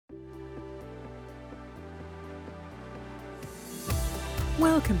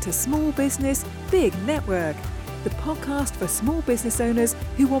Welcome to Small Business, Big Network, the podcast for small business owners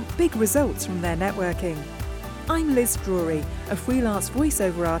who want big results from their networking. I'm Liz Drury, a freelance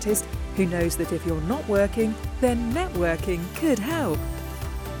voiceover artist who knows that if you're not working, then networking could help.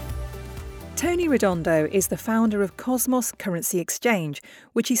 Tony Redondo is the founder of Cosmos Currency Exchange,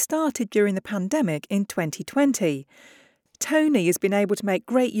 which he started during the pandemic in 2020. Tony has been able to make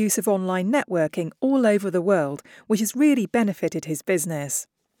great use of online networking all over the world, which has really benefited his business.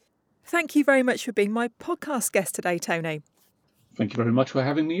 Thank you very much for being my podcast guest today, Tony. Thank you very much for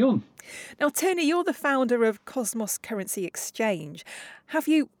having me on. Now, Tony, you're the founder of Cosmos Currency Exchange. Have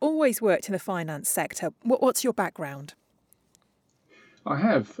you always worked in the finance sector? What's your background? I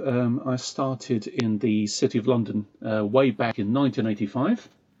have. I started in the City of London way back in 1985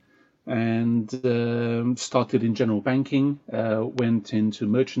 and started in general banking, went into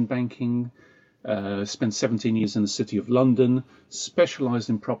merchant banking, spent 17 years in the City of London, specialised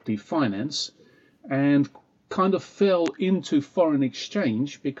in property finance, and kind of fell into foreign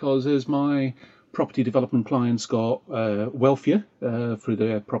exchange because as my property development clients got wealthier through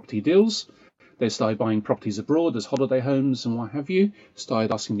their property deals, they started buying properties abroad as holiday homes and what have you,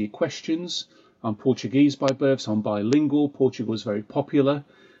 started asking me questions. I'm Portuguese by birth, so I'm bilingual. Portugal was very popular.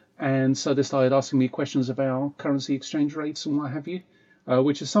 And so they started asking me questions about currency exchange rates and what have you,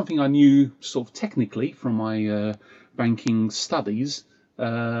 which is something I knew sort of technically from my banking studies.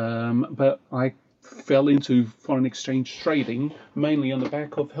 But I fell into foreign exchange trading mainly on the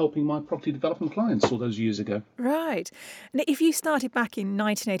back of helping my property development clients all those years ago. Right. And if you started back in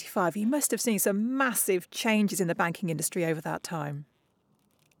 1985, you must have seen some massive changes in the banking industry over that time.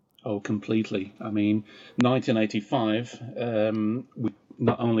 Oh, completely. I mean, 1985,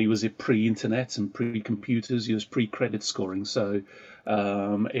 not only was it pre-internet and pre-computers, it was pre-credit scoring. So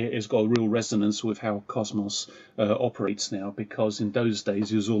it has got a real resonance with how Cosmos operates now, because in those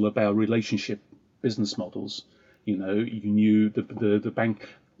days it was all about relationship business models. You know, you knew the bank.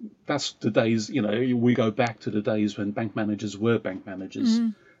 That's the days, you know, we go back to the days when bank managers were bank managers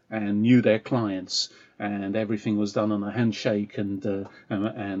and knew their clients, and everything was done on a handshake and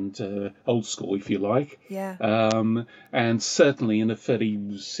old school, if you like. Yeah. And certainly in the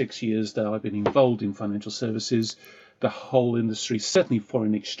 36 years that I've been involved in financial services, the whole industry, certainly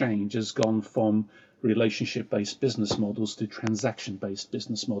foreign exchange, has gone from relationship-based business models to transaction-based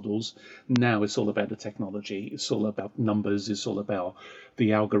business models. Now it's all about the technology. It's all about numbers. It's all about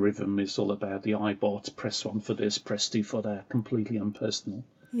the algorithm. It's all about the iBot. Press one for this, press two for that. Completely impersonal.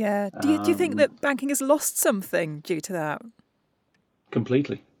 Yeah. Do you think that banking has lost something due to that?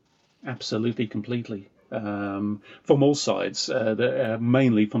 Completely. Absolutely, completely. From all sides,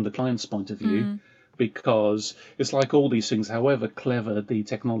 mainly from the client's point of view. Because it's like all these things, however clever the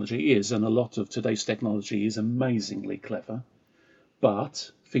technology is, and a lot of today's technology is amazingly clever,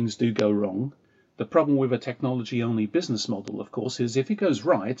 but things do go wrong. The problem with a technology-only business model, of course, is if it goes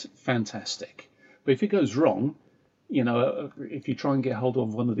right, fantastic. But if it goes wrong, you know, if you try and get hold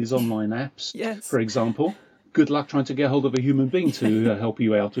of one of these online apps, Yes. for example, good luck trying to get hold of a human being to help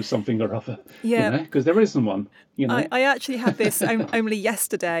you out with something or other. Yeah. Because there isn't one. You know, I actually had this only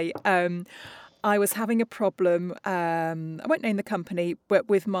yesterday. I was having a problem, I won't name the company, but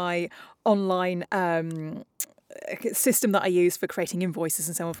with my online system that I use for creating invoices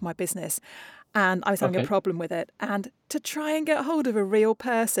and so on for my business. And I was having a problem with it. And to try and get hold of a real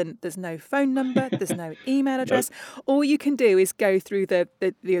person, there's no phone number, there's no email address. Nope. All you can do is go through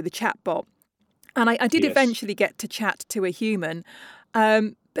the chat bot. And I did eventually get to chat to a human.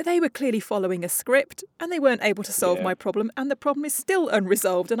 But they were clearly following a script and they weren't able to solve my problem. And the problem is still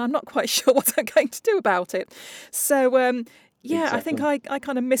unresolved and I'm not quite sure what I'm going to do about it. So, exactly. I think I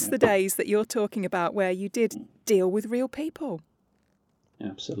kind of miss the days that you're talking about where you did deal with real people.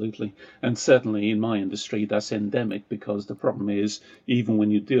 Absolutely. And certainly in my industry, that's endemic, because the problem is even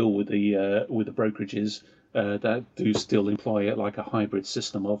when you deal with the brokerages, that do still employ like a hybrid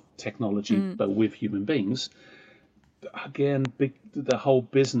system of technology, but with human beings. Again, the whole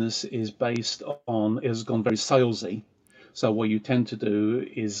business has gone very salesy. So what you tend to do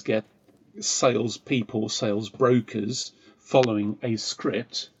is get salespeople, sales brokers following a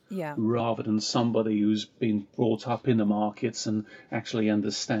script, rather than somebody who's been brought up in the markets and actually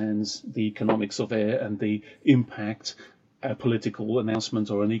understands the economics of it and the impact a political announcement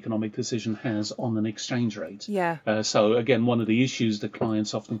or an economic decision has on an exchange rate. So again, one of the issues that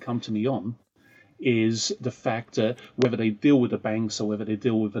clients often come to me on is the fact that whether they deal with the banks or whether they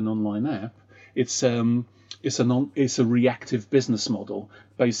deal with an online app, it's a reactive business model.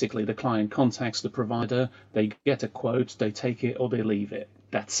 Basically, the client contacts the provider, they get a quote, they take it or they leave it.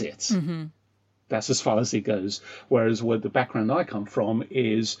 That's it. That's as far as it goes. Whereas where the background I come from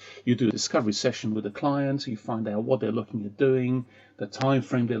is you do a discovery session with a client, you find out what they're looking at doing, the time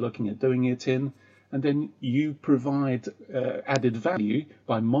frame they're looking at doing it in, and then you provide added value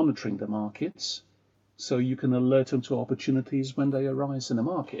by monitoring the markets, so you can alert them to opportunities when they arise in the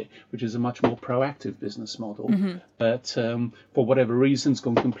market, which is a much more proactive business model. But for whatever reason, it's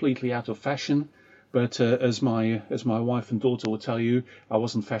gone completely out of fashion. But as my wife and daughter will tell you, I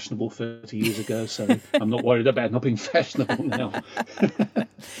wasn't fashionable 30 years ago, so I'm not worried about not being fashionable now.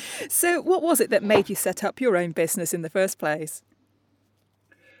 So what was it that made you set up your own business in the first place?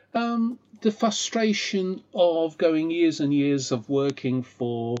 The frustration of going years and years of working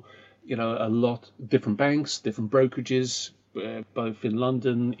for, a lot different banks, different brokerages, both in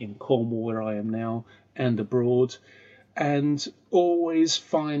London, in Cornwall, where I am now, and abroad, and always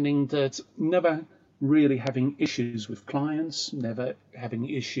finding that never really having issues with clients, never having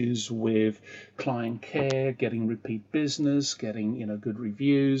issues with client care, getting repeat business, getting good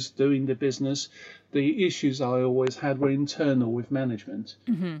reviews, doing the business. The issues I always had were internal with management,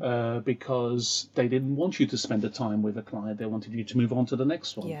 because they didn't want you to spend the time with a client. They wanted you to move on to the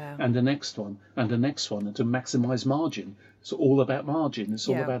next one, and the next one, and the next one, and to maximize margin. It's all about margin. It's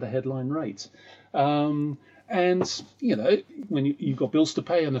all about the headline rate. And when you've got bills to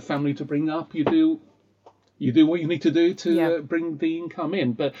pay and a family to bring up, you do what you need to do to bring the income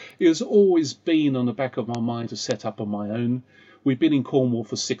in. But it has always been on the back of my mind to set up on my own. We've been in Cornwall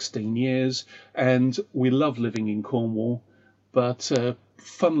for 16 years, and we love living in Cornwall. But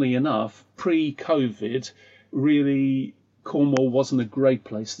funnily enough, pre-COVID, really, Cornwall wasn't a great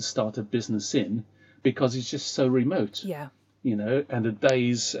place to start a business in because it's just so remote. Yeah. And the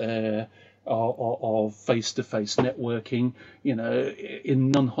days of face-to-face networking,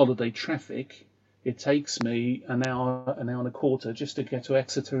 in non-holiday traffic, it takes me an hour and a quarter just to get to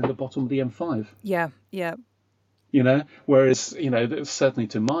Exeter in the bottom of the M5. Yeah. Whereas, certainly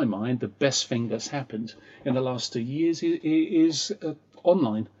to my mind, the best thing that's happened in the last 2 years is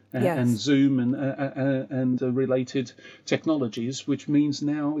online and Zoom and related technologies, which means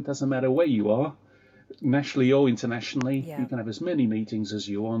now it doesn't matter where you are, nationally or internationally, you can have as many meetings as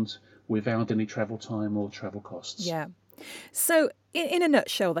you want without any travel time or travel costs. Yeah. So in a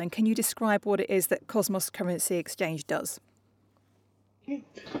nutshell then, can you describe what it is that Cosmos Currency Exchange does?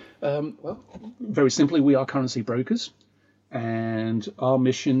 Well, very simply, we are currency brokers, and our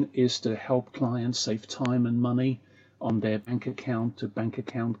mission is to help clients save time and money on their bank account to bank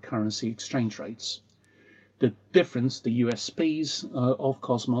account currency exchange rates. The difference, the USPs of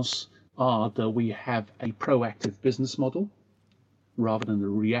Cosmos are that we have a proactive business model rather than a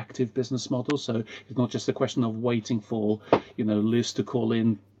reactive business model. So it's not just a question of waiting for, Liz to call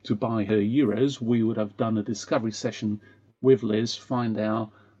in to buy her euros. We would have done a discovery session with Liz, find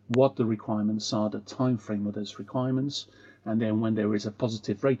out what the requirements are, the time frame of those requirements, and then when there is a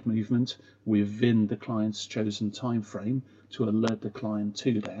positive rate movement within the client's chosen time frame, to alert the client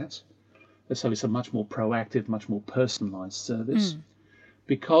to that. So it's a much more proactive, much more personalized service.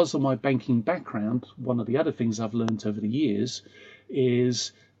 Because of my banking background, one of the other things I've learned over the years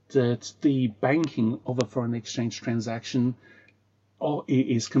is that the banking of a foreign exchange transaction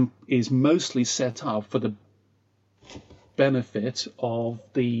is mostly set up for the benefit of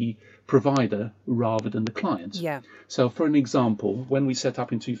the provider rather than the client. Yeah. So for an example, when we set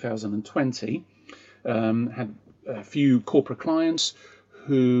up in 2020, had a few corporate clients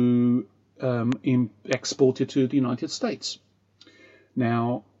who exported to the United States.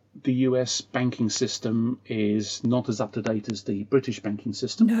 Now, the US banking system is not as up to date as the British banking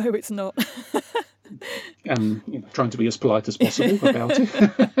system. No, it's not. And trying to be as polite as possible about it.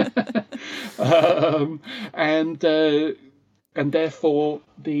 And therefore,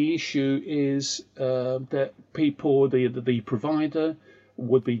 the issue is that people, the provider,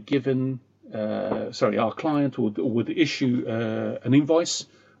 would be given, our client would issue an invoice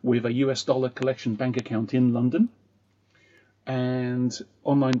with a US dollar collection bank account in London. And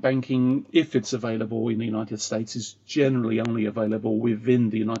online banking, if it's available in the United States, is generally only available within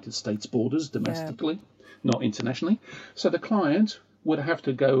the United States borders domestically, not internationally. So the client would have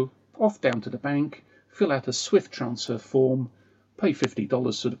to go off down to the bank, fill out a SWIFT transfer form, pay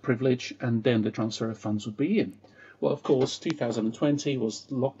 $50 for the privilege, and then the transfer of funds would be in. Well, of course, 2020 was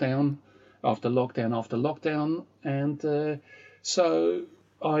lockdown after lockdown after lockdown, and so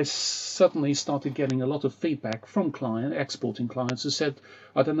I suddenly started getting a lot of feedback from exporting clients who said,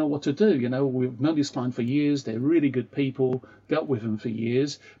 I don't know what to do. We've known this client for years. They're really good people, dealt with them for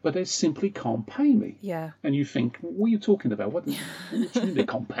years, but they simply can't pay me. Yeah. And you think, what are you talking about? What do you mean they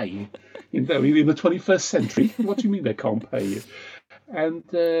can't pay you? In the 21st century, what do you mean they can't pay you? And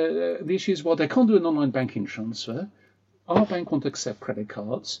the issue is, well, they can't do an online banking transfer. Our bank won't accept credit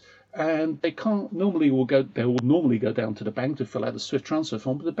cards, and they can't normally they will normally go down to the bank to fill out a SWIFT transfer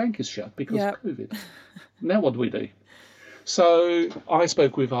form, but the bank is shut because of COVID. Now what do we do? So I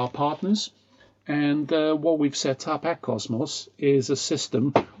spoke with our partners, and what we've set up at Cosmos is a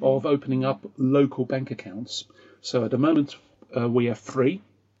system of opening up local bank accounts. So at the moment, we are free.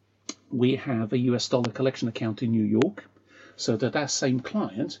 We have a US dollar collection account in New York, so that same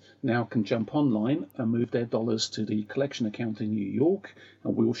client now can jump online and move their dollars to the collection account in New York,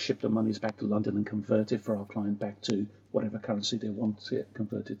 and we'll ship the monies back to London and convert it for our client back to whatever currency they want it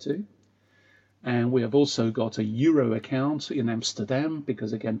converted to. And we have also got a Euro account in Amsterdam,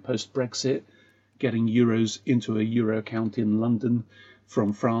 because again, post-Brexit, getting euros into a Euro account in London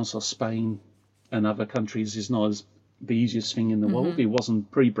from France or Spain and other countries is not the easiest thing in the world. It wasn't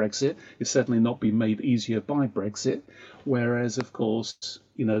pre-Brexit. It's certainly not been made easier by Brexit. Whereas, of course,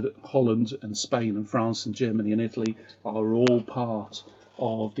 Holland and Spain and France and Germany and Italy are all part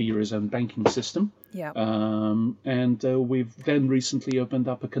of the Eurozone banking system. Yeah. And we've then recently opened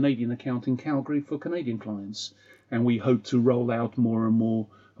up a Canadian account in Calgary for Canadian clients. And we hope to roll out more and more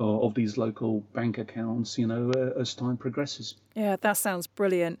of these local bank accounts, as time progresses. Yeah, that sounds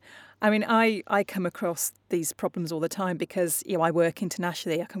brilliant. I mean, I come across these problems all the time because, I work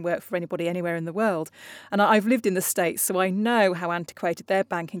internationally. I can work for anybody anywhere in the world. And I've lived in the States, so I know how antiquated their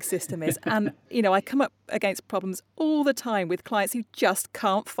banking system is. And, I come up against problems all the time with clients who just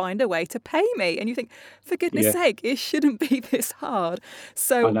can't find a way to pay me. And you think, for goodness sake, it shouldn't be this hard.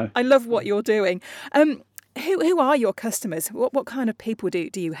 So I love what you're doing. Who are your customers? What kind of people do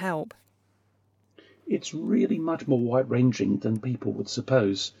you help? It's really much more wide-ranging than people would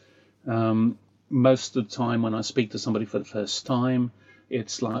suppose. Most of the time when I speak to somebody for the first time,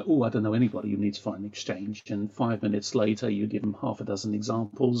 it's like, I don't know anybody who needs foreign exchange. And 5 minutes later, you give them half a dozen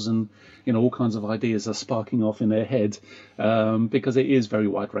examples and, all kinds of ideas are sparking off in their head because it is very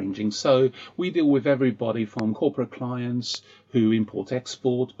wide-ranging. So we deal with everybody from corporate clients who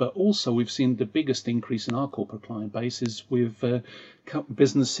import-export, but also we've seen the biggest increase in our corporate client base is with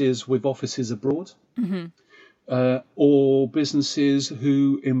businesses with offices abroad. Mm-hmm. Or businesses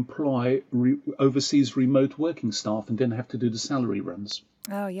who employ overseas remote working staff and then have to do the salary runs.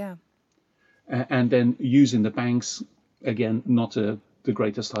 Oh, yeah. And then using the banks, again, not the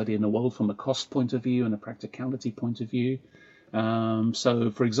greatest idea in the world from a cost point of view and a practicality point of view.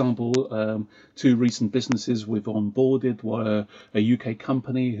 So, for example, two recent businesses we've onboarded were a UK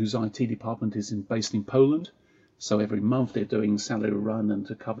company whose IT department is based in Poland. So every month they're doing salary run and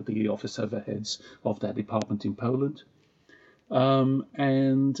to cover the office overheads of that department in Poland.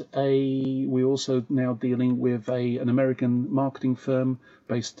 And we're also now dealing with an American marketing firm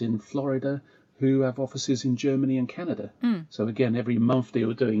based in Florida who have offices in Germany and Canada. Mm. So again, every month they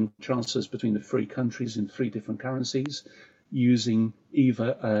were doing transfers between the three countries in three different currencies using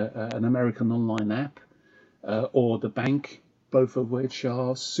either an American online app or the bank, both of which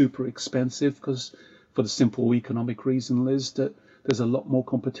are super expensive because for the simple economic reason, Liz, that there's a lot more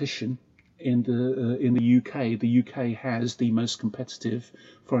competition in the UK. The UK has the most competitive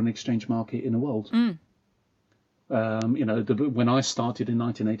foreign exchange market in the world. Mm. When I started in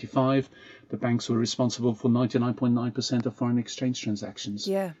 1985, the banks were responsible for 99.9% of foreign exchange transactions.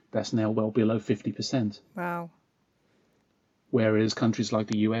 Yeah. That's now well below 50%. Wow. Whereas countries like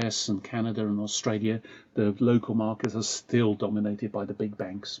the US and Canada and Australia, the local markets are still dominated by the big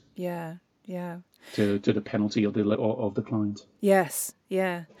banks. Yeah. Yeah. To the penalty of the client. Yes,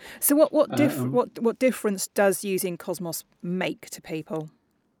 yeah. So what difference does using Cosmos make to people?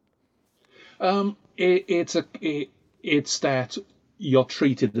 It's that you're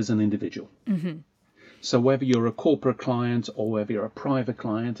treated as an individual. Mm-hmm. So whether you're a corporate client or whether you're a private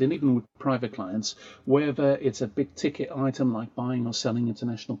client, and even with private clients, whether it's a big ticket item like buying or selling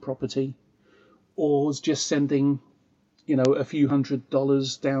international property, or just sending a few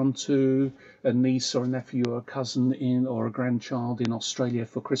 $100s down to a niece or a nephew or a cousin or a grandchild in Australia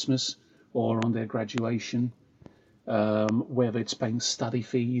for Christmas or on their graduation, whether it's paying study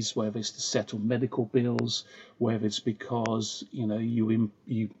fees, whether it's to settle medical bills, whether it's because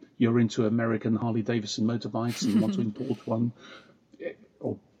you're into American Harley Davidson motorbikes and want to import one,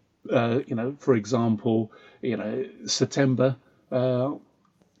 or for example, September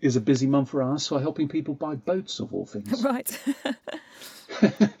is a busy month for us, so helping people buy boats of all things. Right.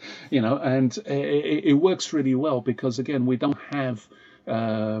 And it works really well because, again, we don't have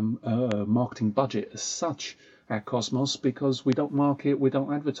a marketing budget as such at Cosmos because we don't market, we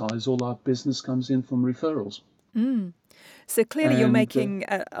don't advertise. All our business comes in from referrals. So clearly you're And making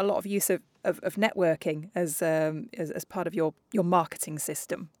a lot of use of networking as part of your marketing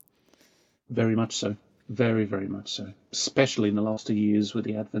system. very much so. Very, very much so. Especially in the last 2 years with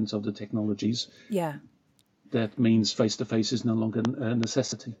the advent of the technologies. Yeah. That means face-to-face is no longer a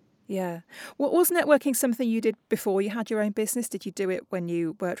necessity. Yeah. Well, was networking something you did before you had your own business? Did you do it when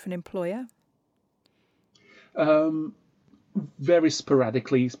you worked for an employer? Very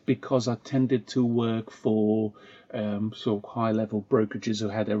sporadically, because I tended to work for sort of high-level brokerages who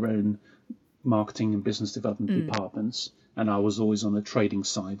had their own marketing and business development departments, and I was always on the trading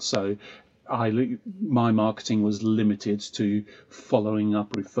side. So my marketing was limited to following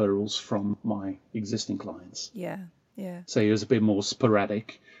up referrals from my existing clients. Yeah, yeah. So it was a bit more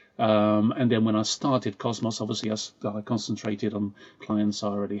sporadic. And then when I started Cosmos, obviously I concentrated on clients I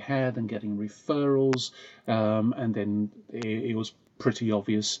already had and getting referrals. And then it was pretty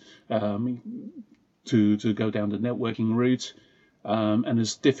obvious to go down the networking route. And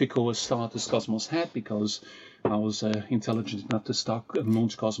as difficult a start as Cosmos had, because I was intelligent enough to start and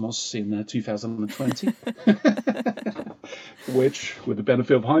launch Cosmos in 2020, which, with the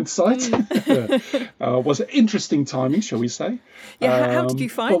benefit of hindsight, was an interesting timing, shall we say. Yeah, how did you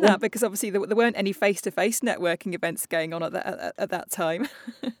find that? Because obviously there weren't any face-to-face networking events going on at that time.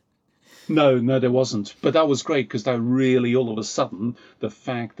 No, there wasn't. But that was great, because that really, all of a sudden, the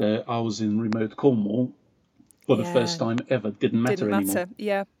fact that I was in remote Cornwall for the first time ever didn't matter anymore.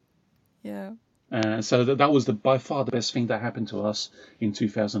 Yeah, yeah. So that was by far the best thing that happened to us in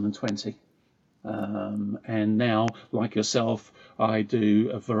 2020. And now, like yourself, I do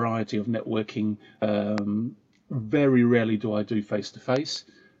a variety of networking. Very rarely do I do face-to-face.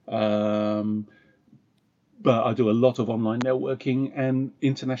 But I do a lot of online networking, and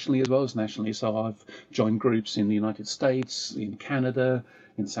internationally as well as nationally. So I've joined groups in the United States, in Canada,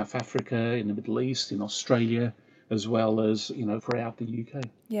 in South Africa, in the Middle East, in Australia, as well as, throughout the UK.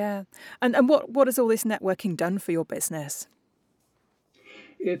 Yeah. And what has all this networking done for your business?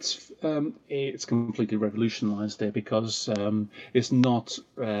 It's completely revolutionized it, because it's not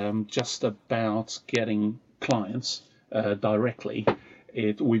just about getting clients directly.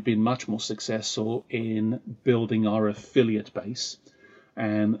 We've been much more successful in building our affiliate base.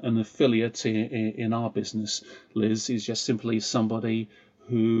 And an affiliate in our business, Liz, is just simply somebody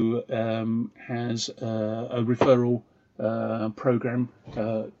who has a referral program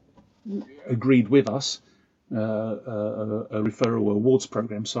agreed with us, a referral awards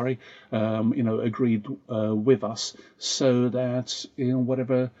program, agreed with us, so that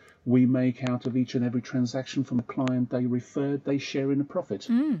whatever we make out of each and every transaction from a client they referred, they share in the profit.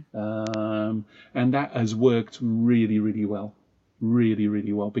 And that has worked really, really well. Really,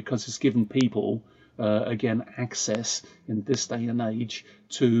 really well, because it's given people again access in this day and age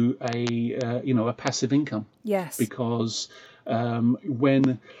to a passive income. Yes. Because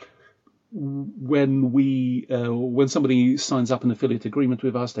when somebody signs up an affiliate agreement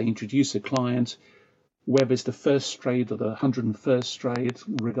with us, they introduce a client, whether it's the first trade or the 101st trade,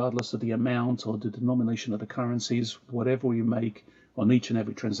 regardless of the amount or the denomination of the currencies, whatever we make on each and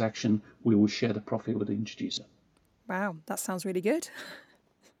every transaction, we will share the profit with the introducer. Wow, that sounds really good.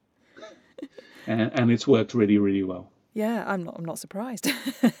 And it's worked really, really well. Yeah, I'm not surprised.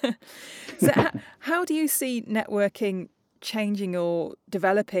 So how do you see networking changing or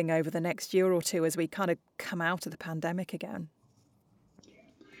developing over the next year or two as we kind of come out of the pandemic again?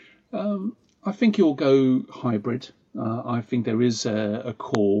 I think you'll go hybrid. I think there is a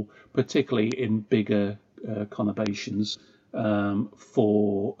call, particularly in bigger conurbations,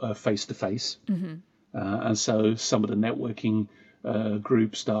 for face-to-face. Mm-hmm. And so some of the networking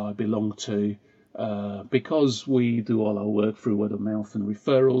groups that I belong to, because we do all our work through word of mouth and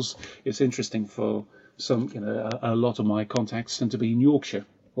referrals, it's interesting for some, a lot of my contacts tend to be in Yorkshire,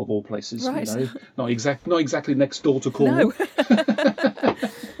 of all places. Right. Not exactly next door to Cornwall. No.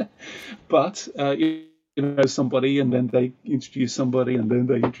 But somebody, and then they introduce somebody, and then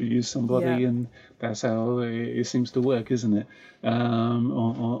they introduce somebody, and that's how it seems to work, isn't it?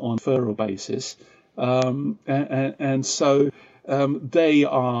 On referral basis. And so they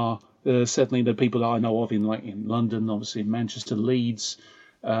are certainly the people that I know of in London, obviously Manchester, Leeds,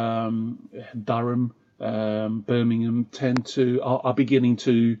 Durham, Birmingham are beginning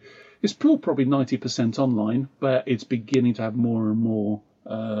to. It's still probably 90% online, but it's beginning to have more and more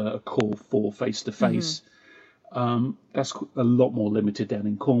call for face-to-face. That's a lot more limited down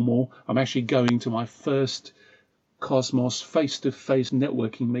in Cornwall. I'm actually going to my first Cosmos face-to-face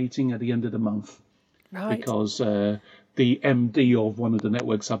networking meeting at the end of the month. Right. Because the MD of one of the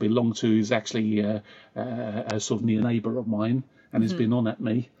networks I belong to is actually a sort of near neighbour of mine, and has been on at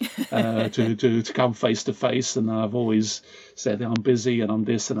me to come face to face, and I've always said I'm busy and I'm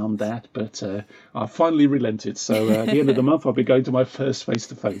this and I'm that, but I finally relented. So at the end of the month, I'll be going to my first face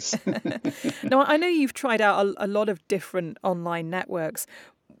to face. Now, I know you've tried out a lot of different online networks.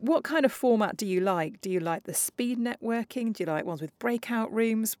 What kind of format do you like? Do you like the speed networking? Do you like ones with breakout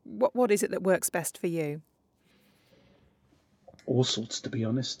rooms? What is it that works best for you? All sorts, to be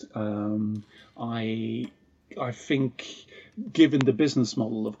honest. I think, given the business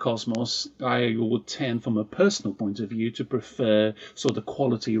model of Cosmos, I would tend, from a personal point of view, to prefer sort of the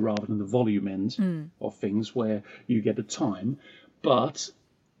quality rather than the volume end of things, where you get the time. But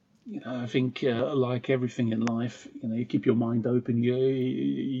I think, like everything in life, you keep your mind open.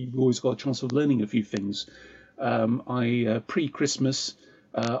 You've always got a chance of learning a few things. Pre-Christmas,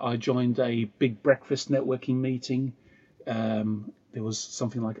 I joined a big breakfast networking meeting. There was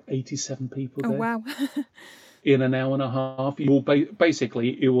something like 87 people there. Oh, wow. In an hour and a half.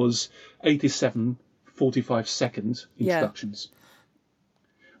 Basically, it was 87 45-second introductions,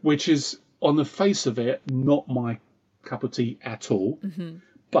 which is, on the face of it, not my cup of tea at all. Mm-hmm.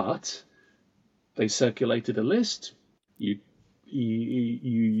 But they circulated a list. You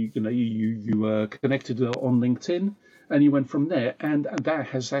were connected on LinkedIn, and you went from there. And that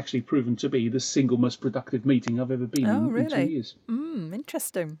has actually proven to be the single most productive meeting I've ever been in 2 years.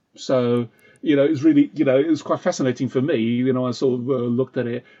 Interesting. So, it's really, it was quite fascinating for me. I sort of looked at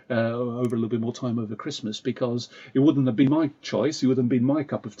it over a little bit more time over Christmas, because it wouldn't have been my choice. It wouldn't have been my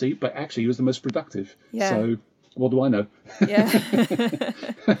cup of tea, but actually it was the most productive. Yeah. So what do I know? Yeah.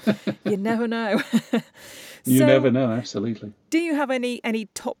 You never know. You never know, absolutely. Do you have any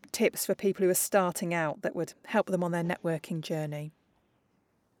top tips for people who are starting out that would help them on their networking journey?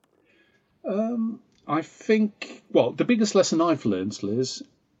 I think, the biggest lesson I've learned, Liz,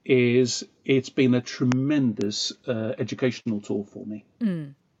 is it's been a tremendous educational tool for me.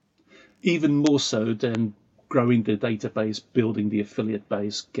 Even more so than growing the database, building the affiliate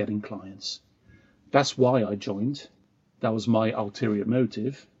base, getting clients. That's why I joined. That was my ulterior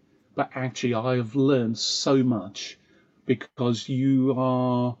motive. But actually, I have learned so much, because you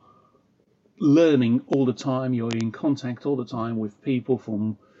are learning all the time. You're in contact all the time with people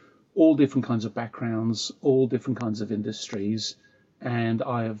from all different kinds of backgrounds, all different kinds of industries. And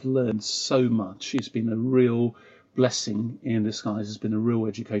I have learned so much. It's been a real blessing in disguise. It's been a real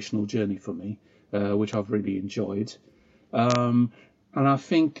educational journey for me, which I've really enjoyed. And I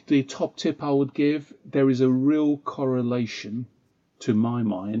think the top tip I would give, there is a real correlation, to my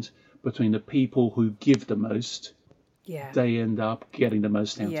mind, between the people who give the most. They end up getting the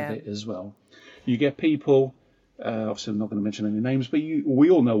most out of it as well. You get people, obviously I'm not going to mention any names, but we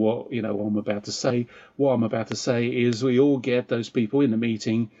all know what I'm about to say. What I'm about to say is, we all get those people in the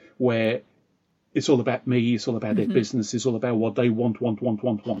meeting where it's all about me, it's all about their business, it's all about what they want.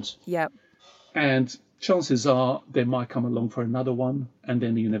 Yeah. And chances are they might come along for another one, and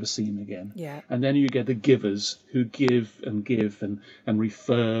then you never see them again. Yeah. And then you get the givers who give and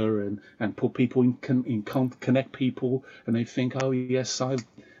refer and put people in connect people, and they think, oh yes, I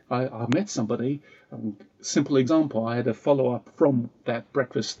met somebody. Simple example: I had a follow up from that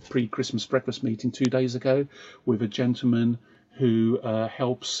pre-Christmas breakfast meeting 2 days ago with a gentleman who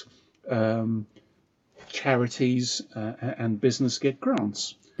helps charities and business get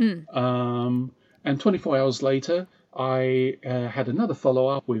grants. And 24 hours later, I had another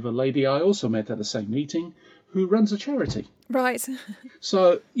follow-up with a lady I also met at the same meeting who runs a charity. Right.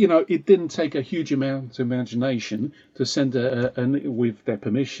 So, it didn't take a huge amount of imagination to send with their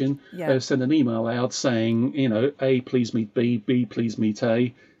permission, send an email out saying, A, please meet B, B, please meet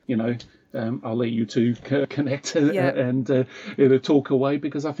A, I'll let you two connect and talk away,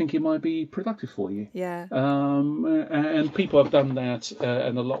 because I think it might be productive for you. Yeah. And people have done that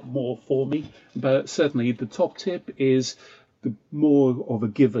and a lot more for me. But certainly the top tip is, the more of a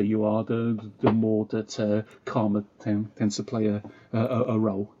giver you are, the more that karma tends to play a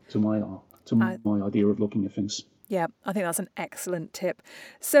role to my idea of looking at things. Yeah, I think that's an excellent tip.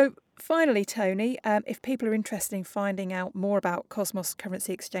 So finally, Tony, if people are interested in finding out more about Cosmos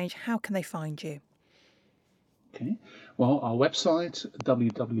Currency Exchange, how can they find you? Okay, well, our website,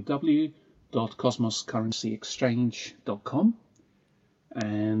 www.cosmoscurrencyexchange.com,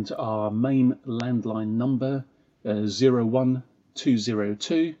 and our main landline number,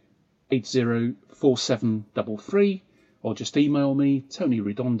 01202 804733, or just email me, Tony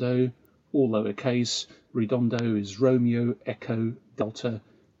Redondo, all lowercase. Redondo is Romeo Echo Delta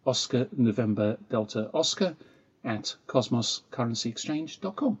Oscar November Delta Oscar at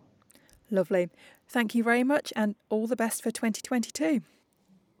cosmoscurrencyexchange.com. Lovely. Thank you very much, and all the best for 2022.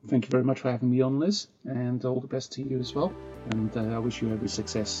 Thank you very much for having me on, Liz, and all the best to you as well. And I wish you every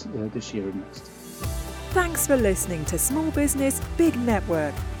success this year and next. Thanks for listening to Small Business, Big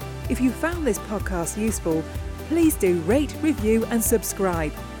Network. If you found this podcast useful, please do rate, review and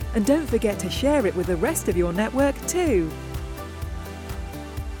subscribe. And don't forget to share it with the rest of your network too.